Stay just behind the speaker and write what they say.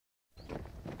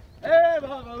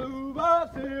Babaloo, my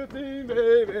SEAL team,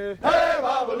 baby. Hey,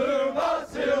 Babaloo, my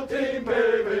SEAL team,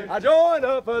 baby. I joined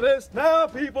up for this, now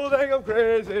people think I'm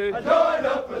crazy. I joined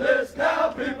up for this, now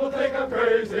people think I'm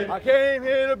crazy. I came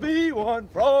here to be one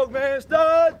frogman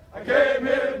stud. I came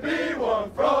here to be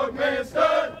one frogman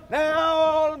stud. Now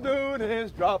all I'm doing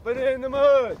is dropping in the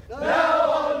mud. Now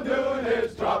all I'm doing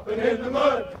is dropping in the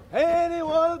mud.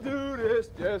 Anyone do this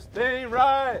just ain't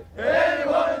right.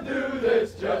 Anyone do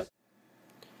this just.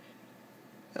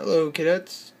 Hello,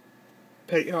 cadets.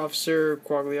 Petty Officer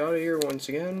Quagliata here once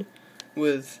again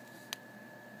with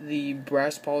the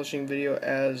brass polishing video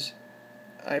as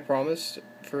I promised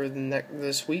for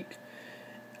this week.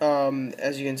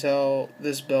 As you can tell,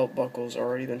 this belt buckle's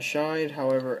already been shined.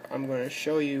 However, I'm going to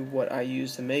show you what I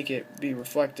use to make it be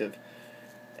reflective.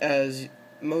 As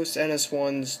most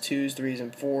NS1s, 2s, 3s,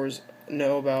 and 4s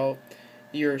know about,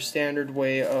 your standard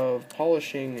way of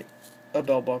polishing a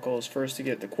belt buckle is first to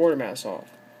get the quartermass off.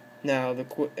 Now,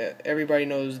 everybody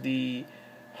knows the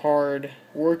hard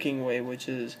working way, which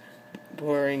is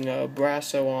pouring a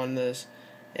brasso on this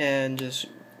and just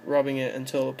rubbing it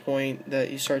until the point that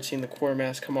you start seeing the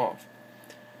quartermass come off.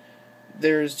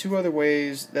 There's two other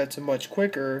ways that's much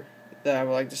quicker that I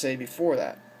would like to say before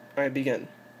that I begin.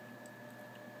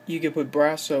 You can put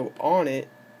brasso on it,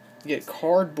 get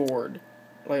cardboard,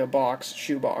 like a box,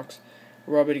 shoe box,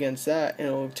 rub it against that, and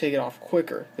it'll take it off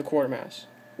quicker, the quartermass.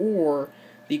 Or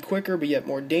the quicker but yet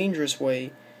more dangerous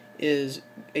way is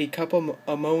a cup of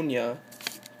ammonia.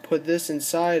 Put this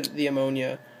inside the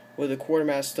ammonia with the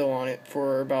quartermass still on it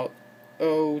for about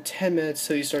 10 minutes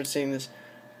till you start seeing this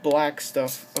black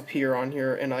stuff appear on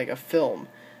here and like a film.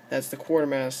 That's the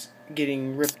quartermass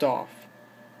getting ripped off.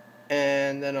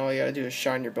 And then all you gotta do is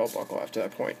shine your belt buckle after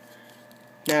that point.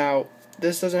 Now,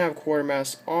 this doesn't have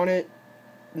quartermass on it,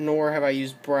 nor have I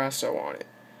used brasso on it,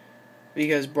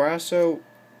 because brasso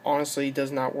honestly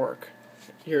does not work.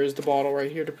 Here's the bottle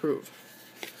right here to prove.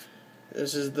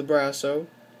 This is the brasso.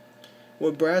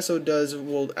 What brasso does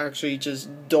will actually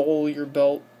just dull your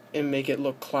belt and make it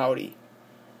look cloudy.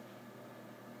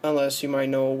 Unless you might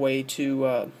know a way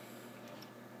to,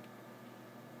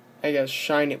 I guess,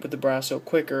 shine it with the brasso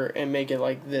quicker and make it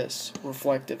like this,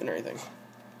 reflective and everything.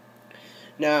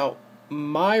 Now,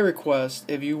 my request,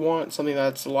 if you want something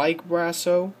that's like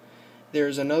brasso,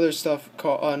 there's another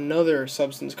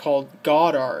substance called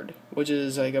Goddard, which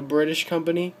is like a British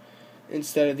company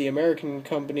instead of the American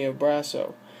company of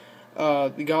brasso.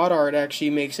 The Goddard actually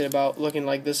makes it about looking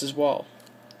like this as well.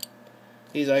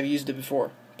 I've used it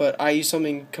before, but I use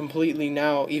something completely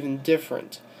now even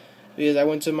different, because I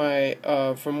went to my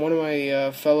from one of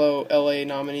my fellow LA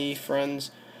nominee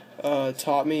friends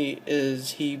taught me,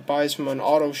 is he buys from an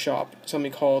auto shop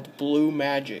something called Blue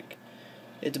Magic.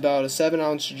 It's about a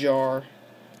 7-ounce jar,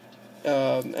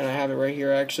 and I have it right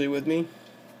here actually with me.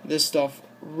 This stuff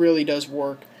really does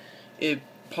work. It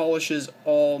polishes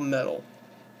all metal.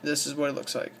 This is what it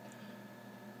looks like.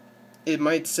 It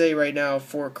might say right now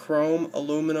for chrome,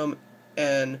 aluminum,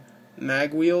 and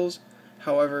mag wheels.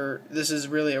 However, this is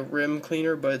really a rim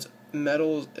cleaner, but it's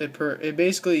metal. It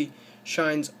basically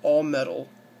shines all metal,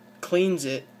 cleans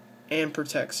it, and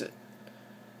protects it.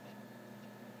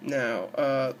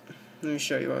 Now, let me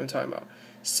show you what I'm talking about.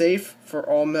 Safe for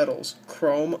all metals: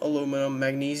 chrome, aluminum,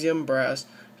 magnesium, brass,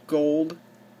 gold,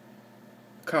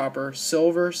 copper,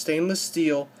 silver, stainless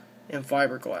steel, and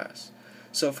fiberglass.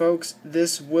 So folks,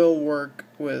 this will work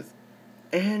with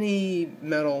any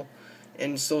metal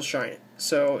and still shine it.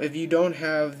 So if you don't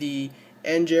have the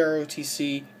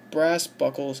NJROTC brass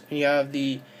buckles and you have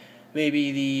maybe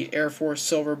the Air Force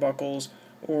silver buckles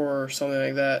or something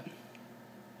like that,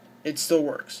 it still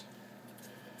works.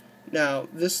 Now,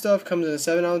 this stuff comes in a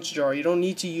 7-ounce jar. You don't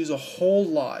need to use a whole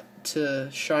lot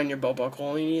to shine your belt buckle.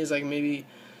 All you need is maybe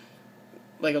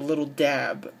a little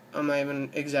dab. I'm not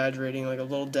even exaggerating, like a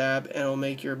little dab, and it'll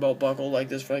make your belt buckle like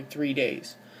this for 3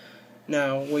 days.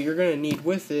 Now, what you're going to need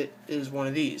with it is one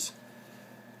of these.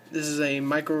 This is a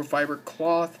microfiber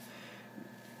cloth.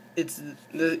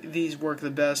 These work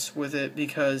the best with it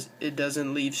because it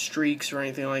doesn't leave streaks or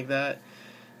anything like that.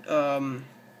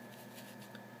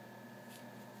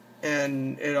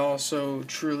 And it also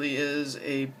truly is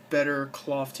a better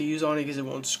cloth to use on it because it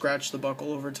won't scratch the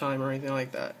buckle over time or anything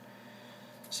like that.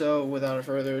 So, without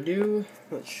further ado,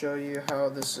 let's show you how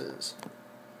this is.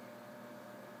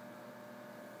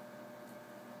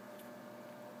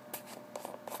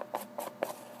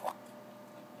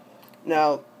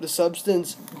 Now, the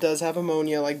substance does have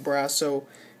ammonia like brasso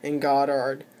and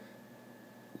Goddard.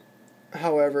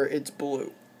 However, it's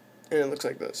blue. And it looks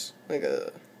like this, like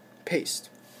a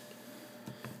paste.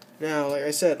 Now, like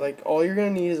I said, all you're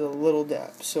going to need is a little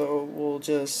dab. So, we'll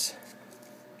just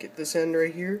get this end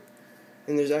right here,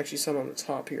 and there's actually some on the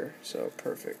top here, so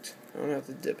perfect. I don't have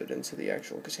to dip it into the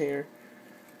actual container.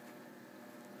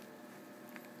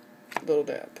 Little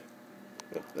dab.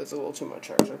 That's a little too much,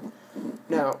 actually.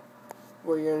 Now,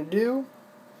 what you're going to do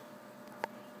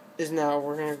is now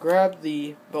we're going to grab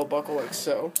the belt buckle like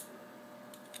so.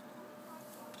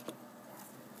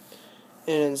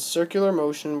 And in circular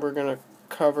motion, we're going to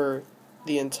cover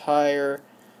the entire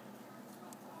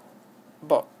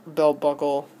belt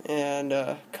buckle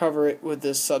and cover it with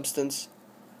this substance.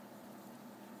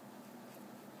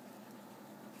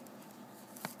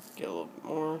 Get a little bit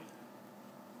more.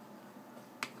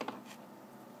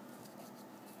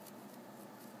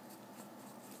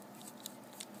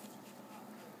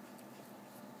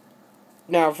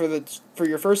 Now, for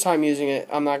your first time using it,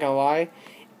 I'm not gonna lie,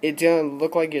 it's gonna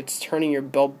look like it's turning your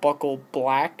belt buckle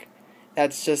black.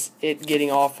 That's just it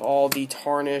getting off all the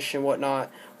tarnish and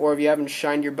whatnot. Or if you haven't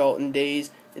shined your belt in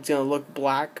days, it's gonna look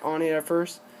black on it at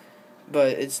first.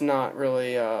 But it's not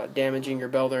really damaging your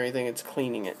belt or anything. It's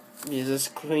cleaning it. Because this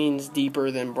cleans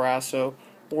deeper than Brasso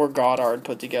or Goddard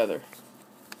put together.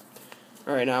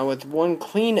 Alright, now with one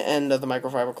clean end of the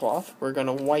microfiber cloth, we're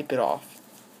gonna wipe it off.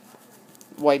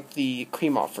 Wipe the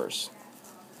cream off first.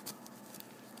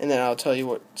 And then I'll tell you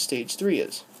what stage 3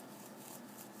 is.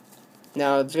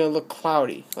 Now it's going to look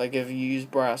cloudy, like if you use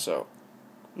Brasso.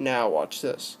 Now watch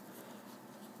this.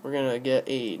 We're going to get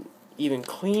a even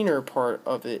cleaner part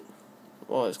of it.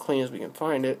 Well, as clean as we can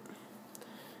find it.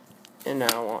 And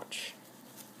now watch.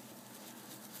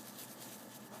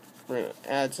 We're going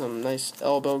to add some nice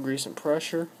elbow grease and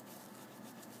pressure.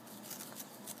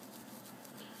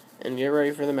 And get ready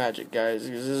for the magic, guys,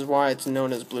 because this is why it's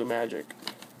known as blue magic.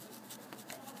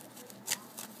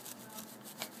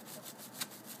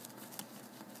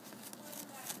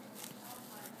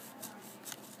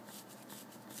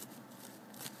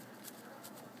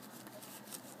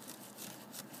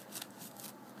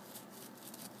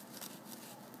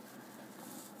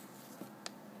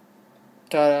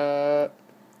 Ta-da!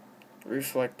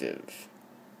 Reflective.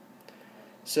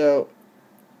 So,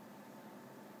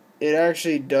 it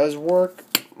actually does work,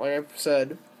 like I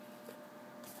said.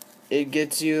 It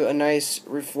gets you a nice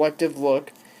reflective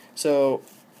look, so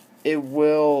it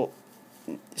will.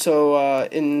 So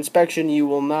in inspection, you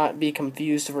will not be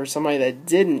confused for somebody that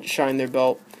didn't shine their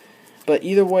belt. But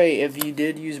either way, if you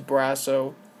did use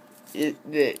Brasso,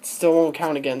 it still won't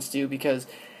count against you because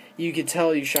you could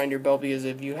tell you shined your belt. Because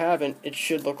if you haven't, it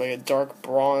should look like a dark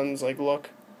bronze like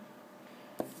look.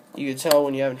 You could tell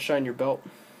when you haven't shined your belt.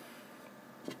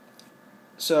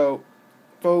 So,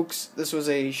 folks, this was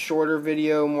a shorter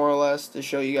video, more or less, to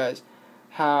show you guys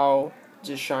how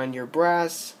to shine your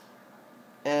brass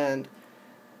and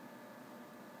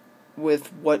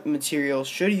with what material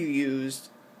should you use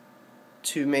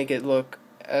to make it look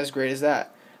as great as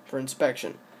that for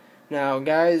inspection. Now,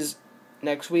 guys,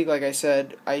 next week, like I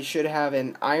said, I should have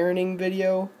an ironing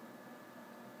video,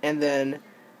 and then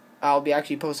I'll be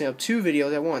actually posting up 2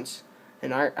 videos at once.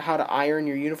 How to iron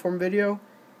your uniform video,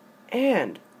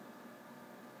 and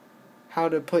how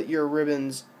to put your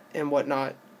ribbons and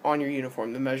whatnot on your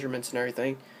uniform, the measurements and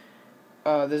everything.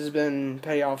 This has been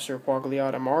Petty Officer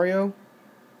Quagliata Mario,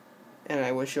 and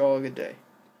I wish you all a good day.